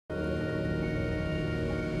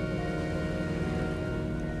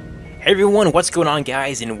Hey everyone, what's going on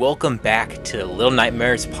guys, and welcome back to Little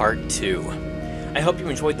Nightmares Part 2. I hope you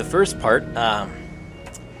enjoyed the first part. I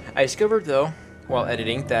discovered though, while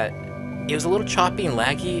editing, that it was a little choppy and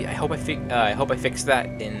laggy. I hope I fixed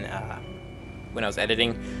that in when I was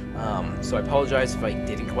editing. So I apologize if I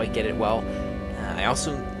didn't quite get it well. I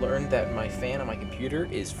also learned that my fan on my computer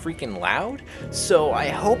is freaking loud, so I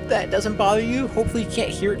hope that doesn't bother you. Hopefully you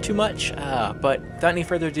can't hear it too much, but without any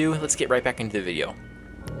further ado, let's get right back into the video.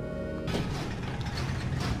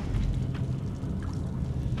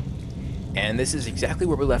 And this is exactly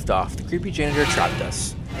where we left off. The creepy janitor trapped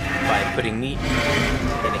us by putting meat in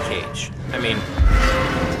a cage. I mean,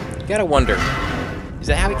 you gotta wonder, is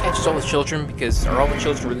that how he catches all the children? Because are all the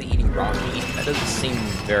children really eating raw meat? That doesn't seem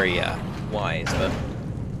very wise, but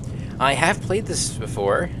I have played this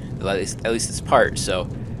before, at least this part, so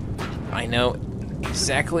I know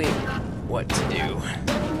exactly what to do.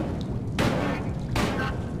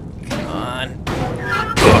 Come on.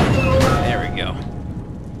 There we go.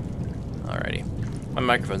 Alrighty. My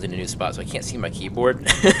microphone's in a new spot, so I can't see my keyboard.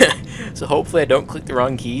 So hopefully I don't click the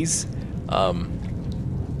wrong keys.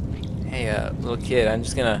 Hey, little kid, I'm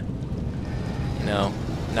just gonna, you know,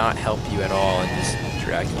 not help you at all and just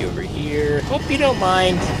drag you over here. Hope you don't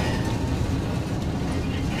mind.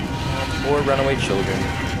 Poor runaway children.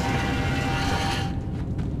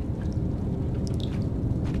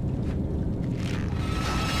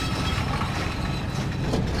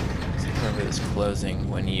 It's closing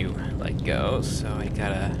when you let go, so I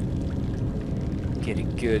gotta get a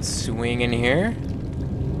good swing in here.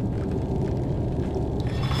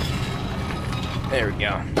 There we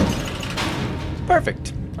go.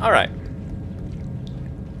 Perfect. Alright.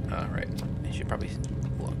 Alright. I should probably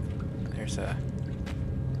look. There's a...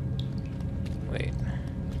 Wait.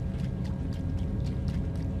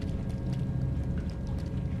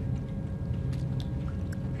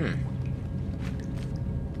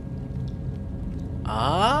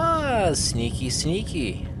 Ah, sneaky,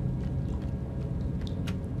 sneaky.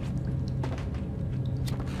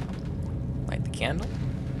 Light the candle.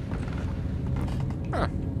 Huh.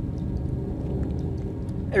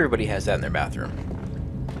 Everybody has that in their bathroom.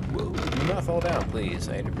 Whoa, do not fall down, please.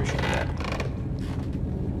 I'd appreciate that.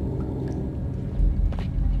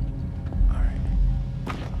 Alright.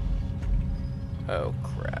 Oh,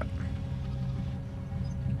 crap.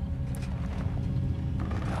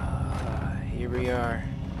 Here we are.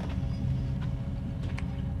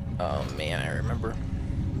 Oh man, I remember.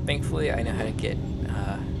 Thankfully, I know how to get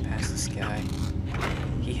past this guy.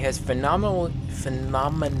 He has phenomenal.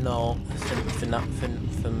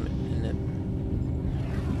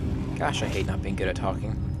 Gosh, I hate not being good at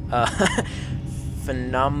talking.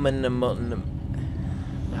 Phenomenal.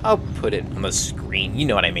 I'll put it on the screen. You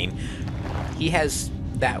know what I mean. He has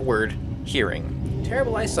that word, hearing.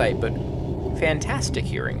 Terrible eyesight, but fantastic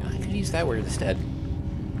hearing. I could use that word instead.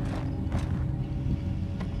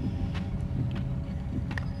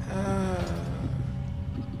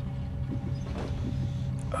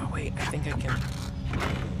 Oh wait, I think I can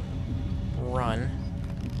run.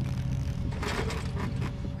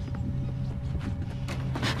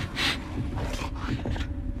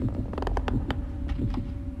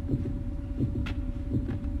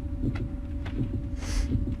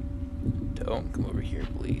 Don't come over here,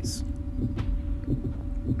 please.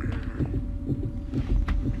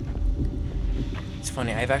 It's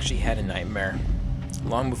funny, I've actually had a nightmare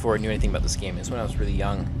long before I knew anything about this game. It was when I was really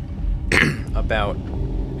young about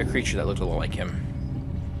a creature that looked a lot like him.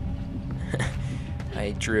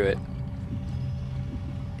 I drew it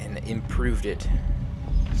and improved it.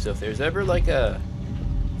 So if there's ever like a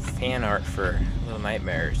fan art for Little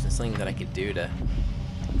Nightmares and something that I could do to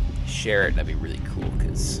share it, that'd be really cool,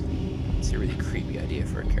 because it's a really creepy idea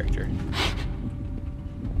for a character.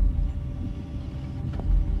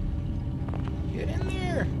 Get in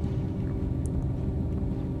there!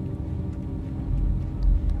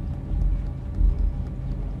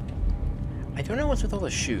 I don't know what's with all the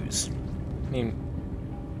shoes. I mean,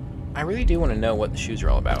 I really do want to know what the shoes are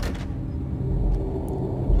all about. Oh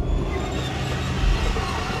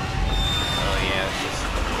yeah, it's just...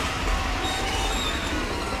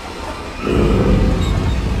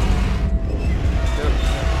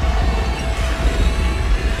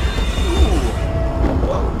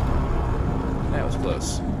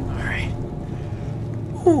 Close. Alright.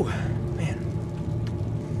 Whew. Man.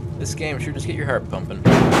 This game sure does get your heart pumping.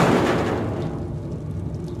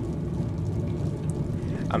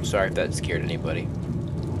 I'm sorry if that scared anybody.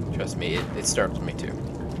 Trust me, it startled me too.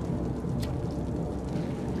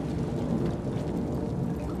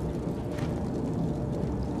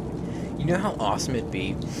 You know how awesome it'd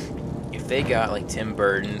be if they got like Tim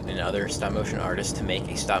Burton and other stop motion artists to make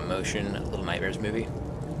a stop motion Little Nightmares movie.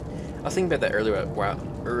 I was thinking about that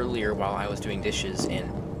earlier while I was doing dishes,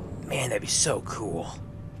 and man, that'd be so cool.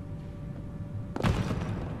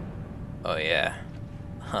 Oh yeah.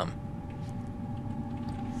 I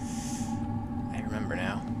remember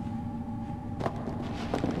now.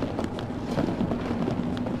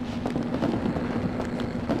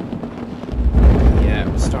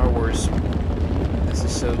 Yeah, Star Wars. This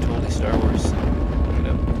is so totally Star Wars. Look it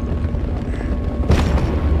up.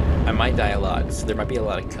 I might die a lot, so there might be a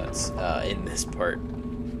lot of cuts in this part.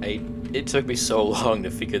 It took me so long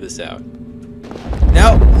to figure this out.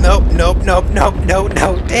 No, nope, nope, nope, nope, nope,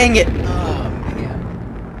 no, dang it! Oh,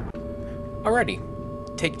 man. Alrighty,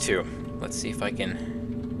 take 2. Let's see if I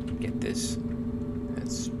can get this.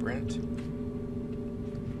 Let's sprint.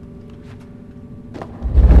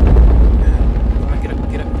 Come on, get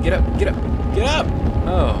up, get up, get up, get up, get up!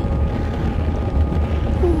 Oh.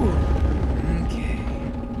 Whew. Okay.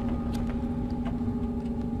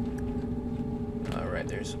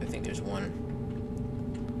 Alright, I think there's one.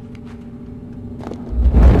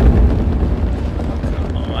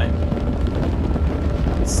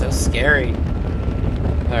 So scary.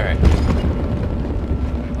 Alright.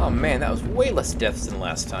 Oh man, that was way less deaths than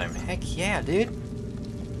last time. Heck yeah, dude.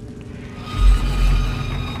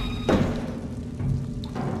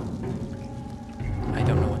 I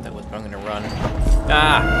don't know what that was, but I'm gonna run.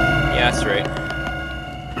 Ah! Yeah, that's right.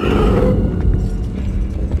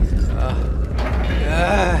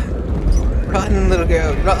 Run, little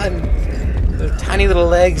girl, run! Their tiny little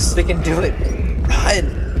legs, they can do it. Run!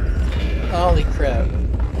 Holy crap.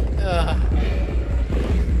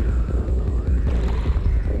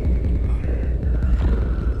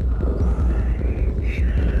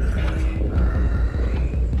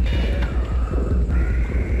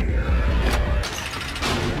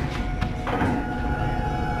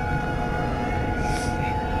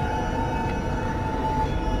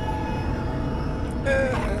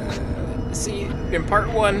 See, in part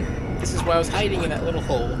 1, this is why I was hiding in that little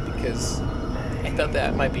hole, because I thought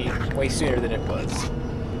that might be way sooner than it was.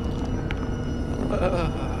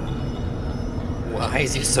 Why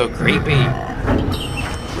is he so creepy?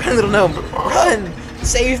 Run, little gnome! Run!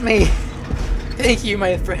 Save me! Thank you,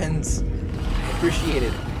 my friends. I appreciate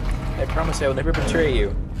it. I promise I will never betray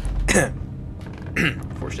you.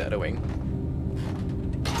 Foreshadowing.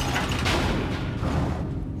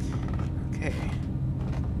 Okay.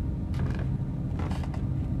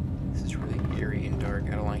 This is really eerie and dark.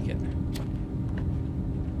 I don't like it.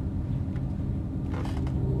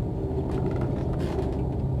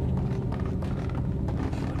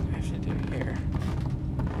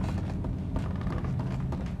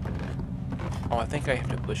 Oh, I think I have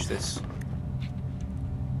to push this.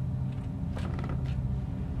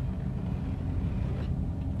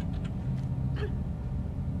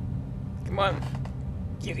 Come on.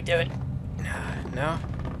 You can do it. No?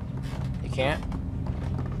 You can't?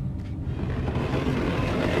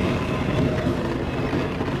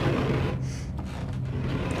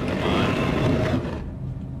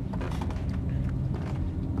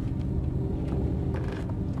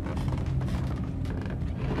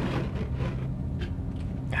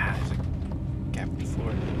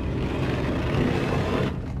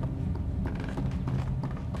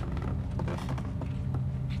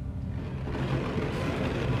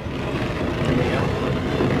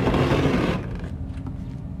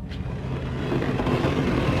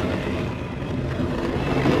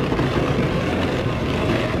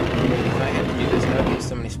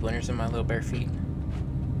 Splinters in my little bare feet.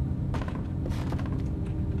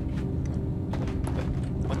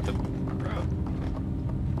 What the? Bro.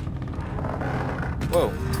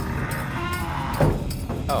 Whoa.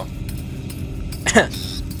 Oh.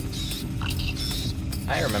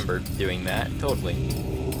 I remember doing that, totally.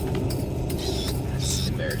 That's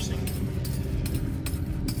embarrassing.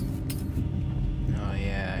 Oh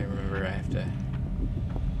yeah, I remember I have to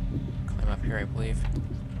climb up here, I believe.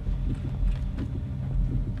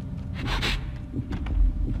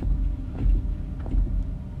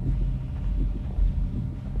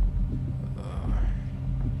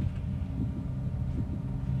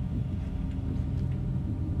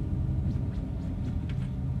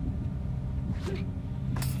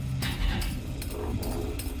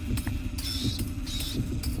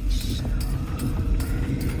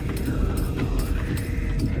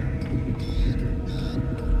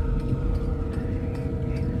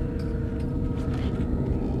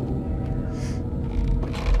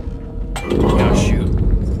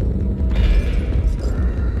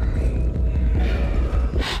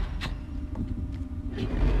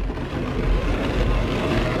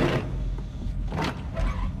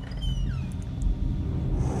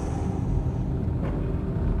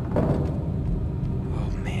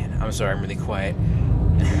 I'm sorry, I'm really quiet.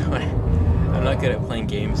 I'm not good at playing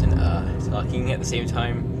games and talking at the same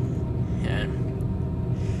time.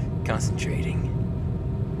 And concentrating.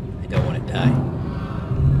 I don't want to die.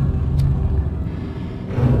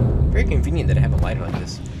 Very convenient that I have a lighter like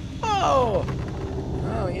this. Oh!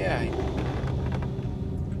 Oh, yeah.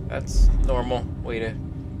 That's normal way to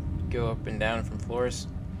go up and down from floors.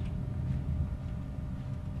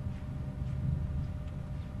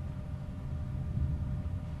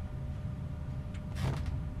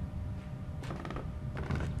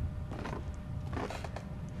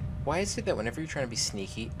 Why is it that whenever you're trying to be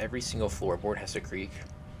sneaky, every single floorboard has to creak?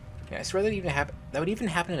 Yeah, I swear that would even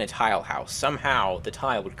happen in a tile house. Somehow the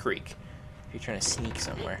tile would creak if you're trying to sneak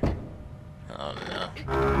somewhere. Oh no.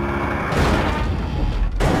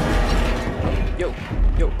 Yo,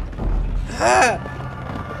 yo. Ah!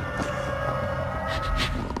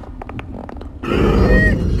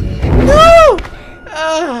 No!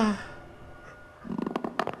 Ah!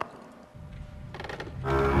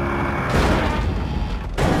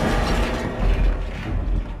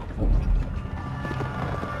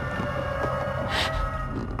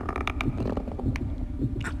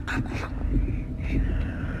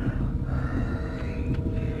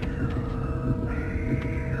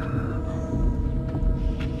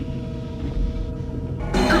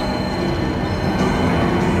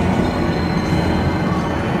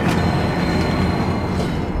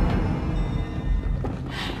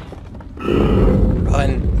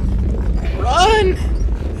 Run! Run!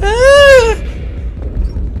 Ah!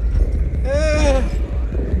 Ah!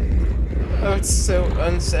 Oh, it's so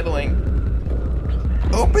unsettling.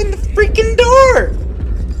 Open the freaking door!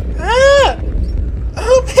 Ah!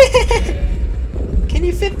 Open! Can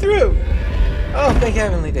you fit through? Oh, thank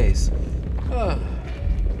heavenly days. Oh.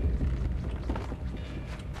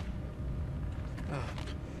 Oh,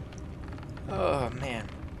 oh man.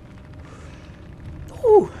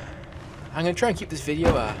 Ooh. I'm gonna try and keep this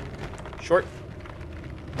video short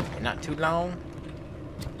and not too long.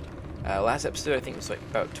 Last episode I think was like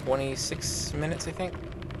about 26 minutes, I think.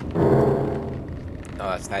 Oh,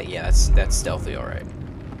 that's that. Yeah, that's stealthy, all right.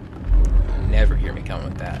 Never hear me coming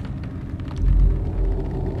with that.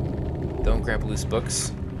 Don't grab loose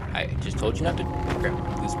books. I just told you not to grab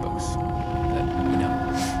loose books. But, you know.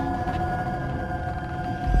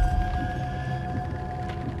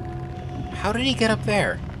 How did he get up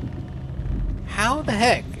there? How the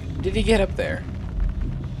heck did he get up there?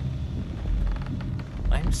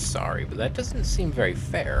 I'm sorry, but that doesn't seem very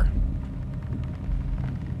fair.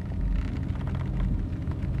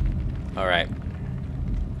 Alright.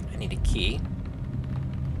 I need a key.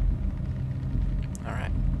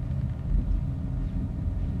 Alright.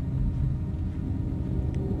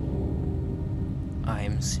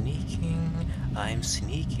 I'm sneaking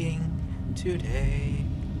today.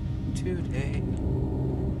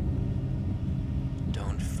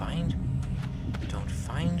 Don't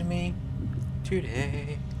find me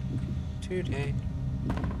today.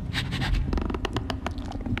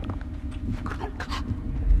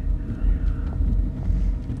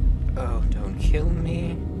 Oh, don't kill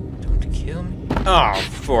me. Oh,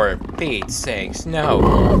 for Pete's sakes,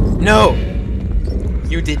 no. No!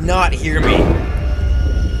 You did not hear me.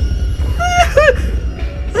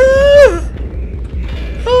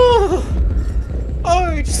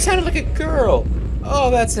 Oh, you just sounded like a girl. Oh,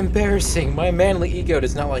 that's embarrassing. My manly ego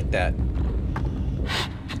does not like that.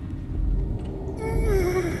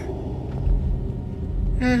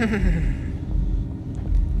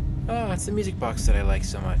 Oh, it's the music box that I like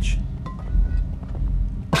so much.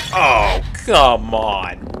 Oh, come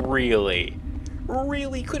on. Really?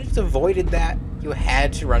 Really? Couldn't have avoided that? You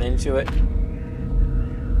had to run into it? I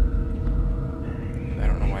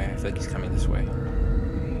don't know why I feel like he's coming this way.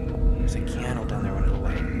 There's a candle down there under the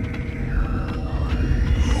light.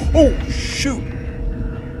 Oh, shoot!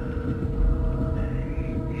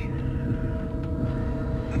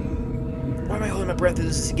 Why am I holding my breath?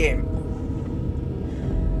 This is a game.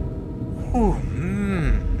 Ooh,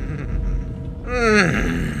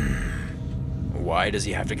 Why does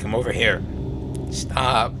he have to come over here?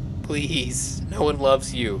 Stop, please. No one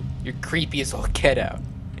loves you. You're creepy as all get out.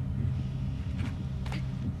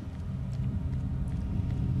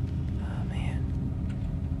 Oh, man.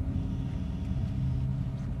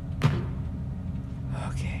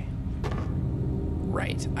 Okay.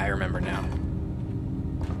 Right, I remember now.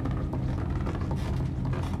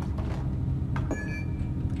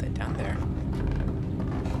 Put that down there.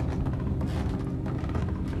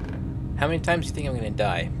 How many times do you think I'm gonna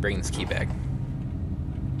die bringing this key back?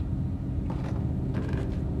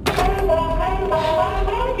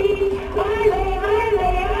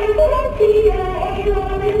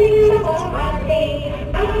 Let's run.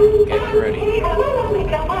 Get ready.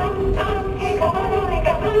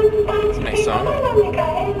 It's a nice song.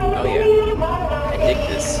 Oh yeah. I dig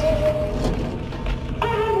this.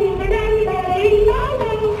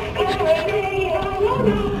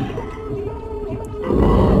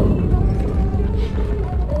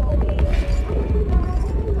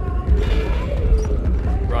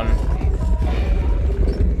 Run.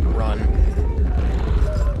 Run.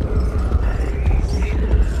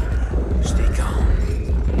 Stay calm.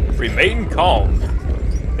 Remain calm.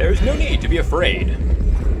 There is no need to be afraid.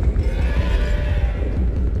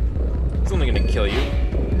 It's only gonna kill you.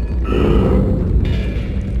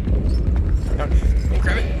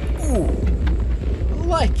 Grab it. Ooh.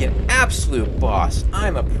 Like an absolute boss.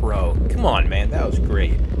 I'm a pro. Come on, man. That was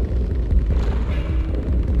great.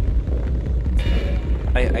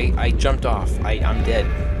 I jumped off. I'm dead.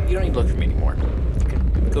 You don't need to look for me anymore. You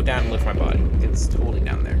can go down and lift my body. It's totally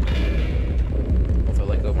down there. If I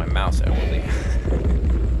let go of my mouse, I won't leave.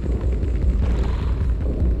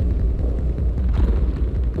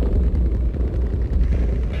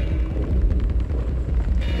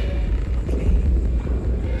 Okay.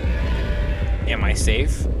 Am I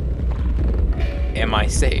safe? Am I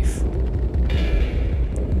safe?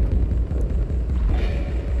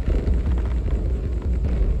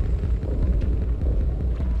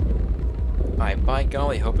 By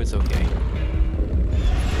golly, hope it's okay.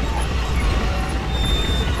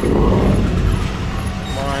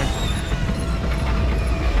 Come on.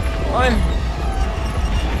 Come on.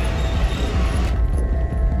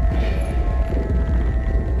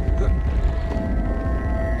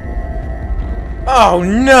 Oh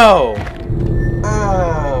no!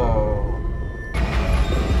 Oh.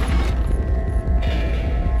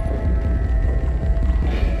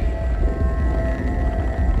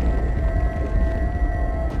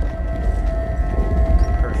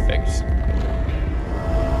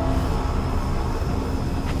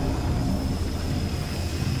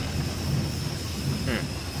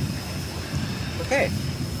 Okay,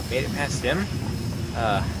 made it past him.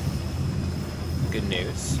 Good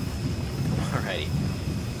news. Alrighty,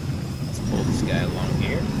 let's pull this guy along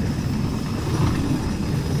here.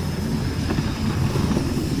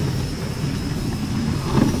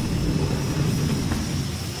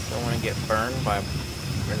 Don't want to get burned by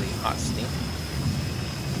really hot steam.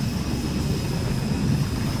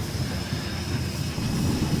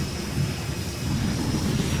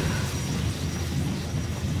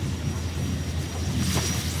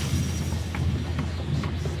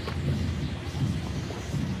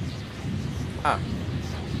 Ah.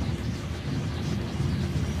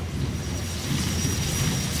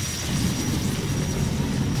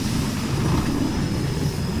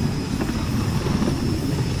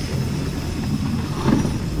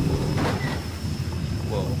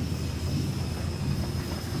 Whoa.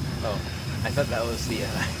 Oh, I thought that was the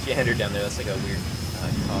janitor down there. That's like a weird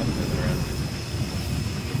cog moving around.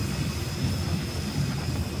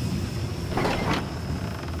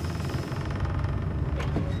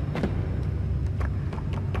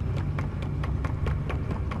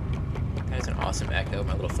 Awesome echo of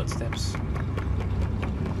my little footsteps.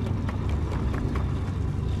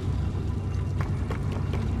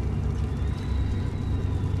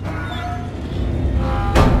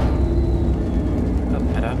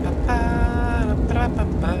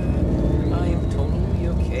 I am totally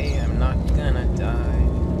okay. I'm not gonna die.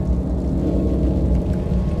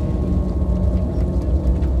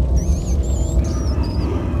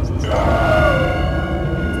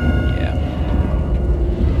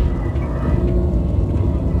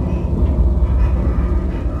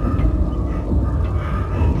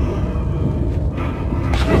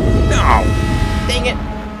 Dang it!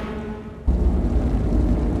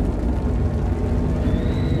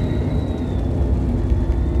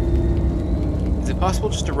 Is it possible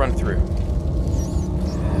just to run through?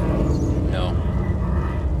 No.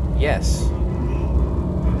 Yes.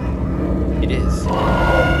 It is. It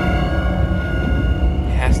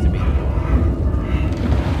has to be.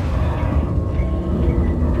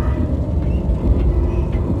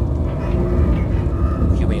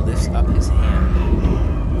 Okay, when he lifts up his hand,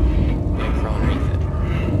 I'm gonna crawl underneath it.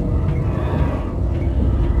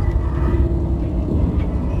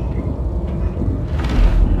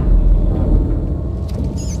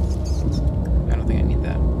 I don't think I need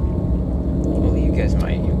that. Well, you guys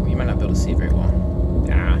might. You might not be able to see very well.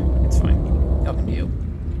 Ah, it's fine. Helping you.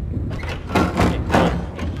 Okay,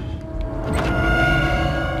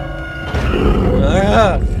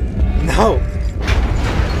 no!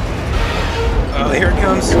 Oh, here it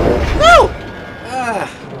comes. No! Ah!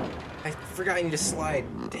 I forgot you need to slide.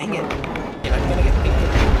 Dang it. And I'm gonna get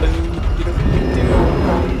paid.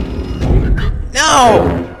 No!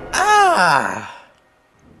 Ah!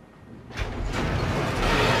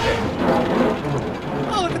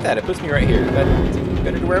 Oh, look at that. It puts me right here. That's even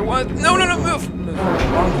better to where it was. No, no, no, move! Move.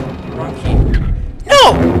 Wrong key.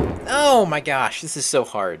 No! Oh my gosh, this is so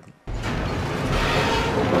hard.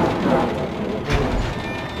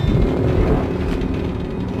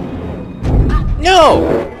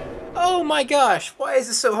 No! Oh my gosh, why is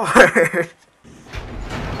this so hard?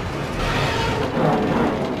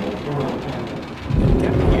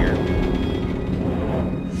 Get up here.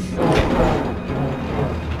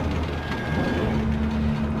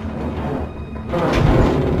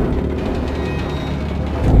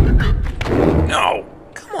 No!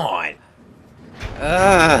 Come on!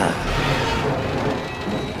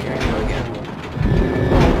 Here I go again.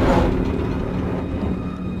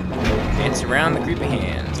 It's around the creepy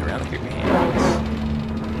hands, around the creepy hands.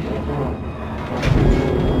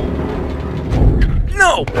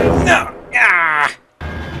 No! No! Ah!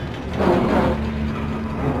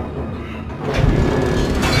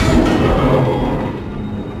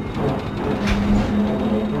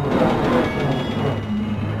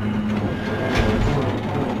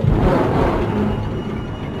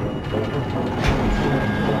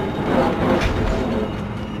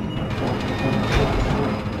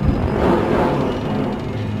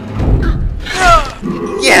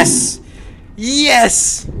 Yes!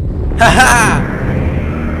 Yes! Haha!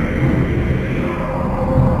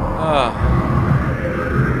 Oh.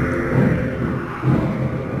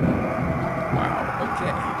 Wow,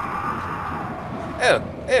 okay. Ew,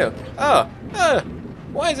 ew,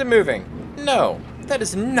 why is it moving? No, that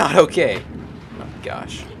is not okay. Oh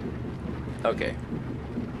gosh. Okay.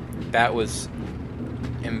 That was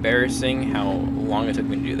embarrassing how long it took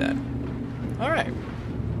me to do that. Alright.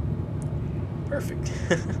 Perfect.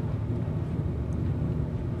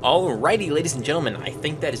 Alrighty, ladies and gentlemen, I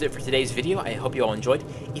think that is it for today's video. I hope you all enjoyed.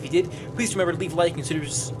 If you did, please remember to leave a like and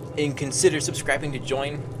consider subscribing to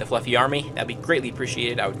join the Fluffy Army. That'd be greatly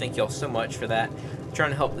appreciated. I would thank you all so much for that. I'm trying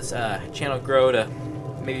to help this channel grow to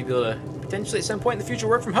maybe be able to potentially at some point in the future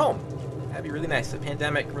work from home. That'd be really nice. The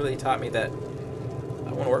pandemic really taught me that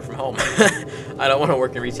I want to work from home. I don't want to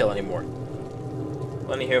work in retail anymore.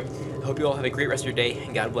 Well, anywho, I hope you all have a great rest of your day,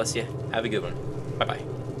 and God bless you. Have a good one. Bye-bye.